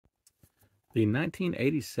The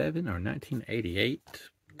 1987 or 1988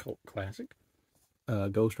 cult classic,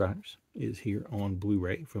 Ghostriders, is here on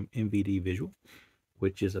Blu-ray from MVD Visual,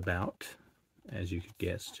 which is about, as you could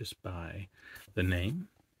guess just by the name,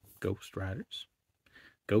 Ghost Riders.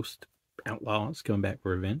 Ghost outlaws coming back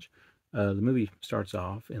for revenge. The movie starts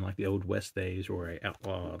off in like the old West days where a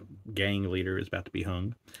outlaw gang leader is about to be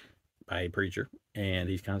hung by a preacher, and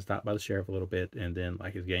he's kind of stopped by the sheriff a little bit, and then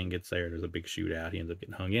like his gang gets there's a big shootout, he ends up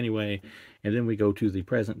getting hung anyway. And then we go to the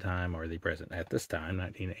present time, or the present at this time,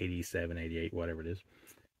 1987, 88, whatever it is,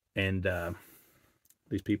 and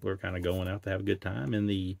these people are kind of going out to have a good time, and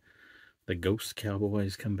the ghost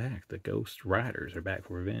cowboys come back. The ghost riders are back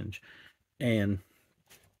for revenge. And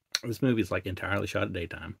this movie is like entirely shot at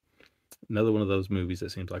daytime. Another one of those movies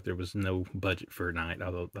that seems like there was no budget for night,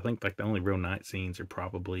 although I think like the only real night scenes are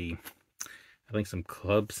probably, I think some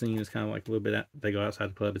club scenes, kind of like a little bit they go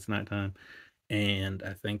outside the club, it's nighttime, and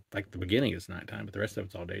I think like the beginning is nighttime, but the rest of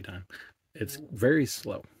it's all daytime. It's very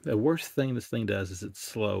slow. The worst thing this thing does is it's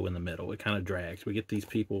slow in the middle. It kind of drags. We get these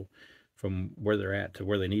people from where they're at to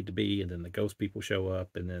where they need to be, and then the ghost people show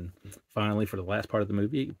up, and then finally for the last part of the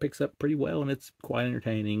movie it picks up pretty well, and it's quite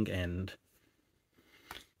entertaining. And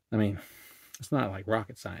I mean, it's not like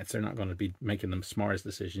rocket science. They're not going to be making the smartest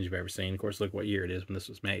decisions you've ever seen. Of course, look what year it is when this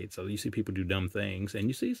was made. So you see people do dumb things, and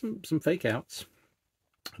you see some fake outs.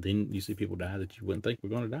 Then you see people die that you wouldn't think were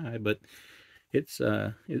going to die, but it's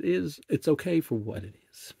okay for what it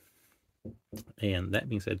is. And that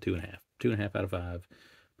being said, 2.5 out of 5,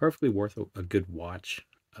 perfectly worth a good watch.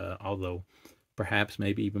 Although perhaps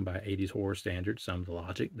maybe even by 80s horror standards, some of the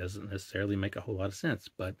logic doesn't necessarily make a whole lot of sense,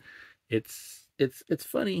 but it's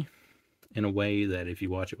funny in a way that if you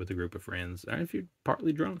watch it with a group of friends, or if you're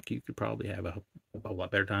partly drunk, you could probably have a lot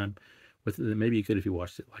better time with it than maybe you could if you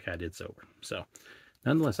watched it like I did sober. So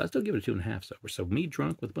nonetheless, I still give it a 2.5 sober. So me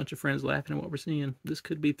drunk with a bunch of friends laughing at what we're seeing, this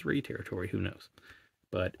could be 3 territory, who knows.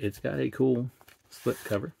 But it's got a cool slip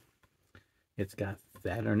cover. It's got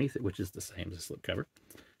that underneath it, which is the same as the slip cover.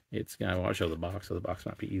 It's got, well, I'll show the box, so the box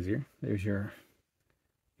might be easier. There's your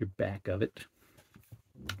back of it.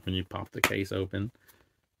 When you pop the case open,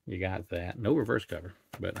 you got that. No reverse cover,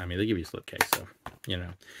 but I mean, they give you a slip case, so, you know.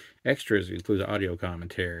 Extras include audio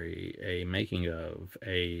commentary, a making of,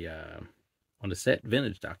 on the set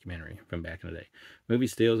vintage documentary from back in the day, movie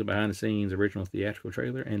stills, behind the scenes, original theatrical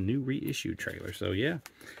trailer, and new reissued trailer. So yeah,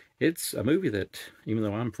 it's a movie that, even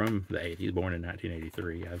though I'm from the 80s, born in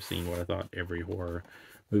 1983, I've seen what I thought every horror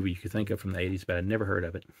movie you could think of from the 80s, but I'd never heard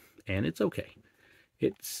of it. And it's okay.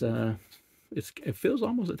 It feels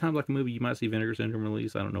almost at times like a movie you might see Vinegar Syndrome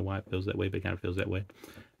release. I don't know why it feels that way, but it kind of feels that way.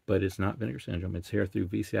 But it's not Vinegar Syndrome. It's here through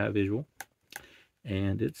VCI Visual.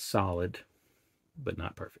 And it's solid, but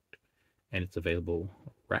not perfect. And it's available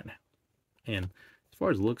right now. And as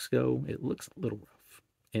far as looks go, it looks a little rough.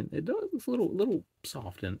 And it does look a little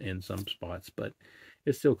soft in some spots, but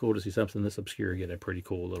it's still cool to see something this obscure get a pretty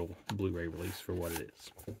cool little Blu-ray release for what it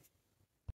is.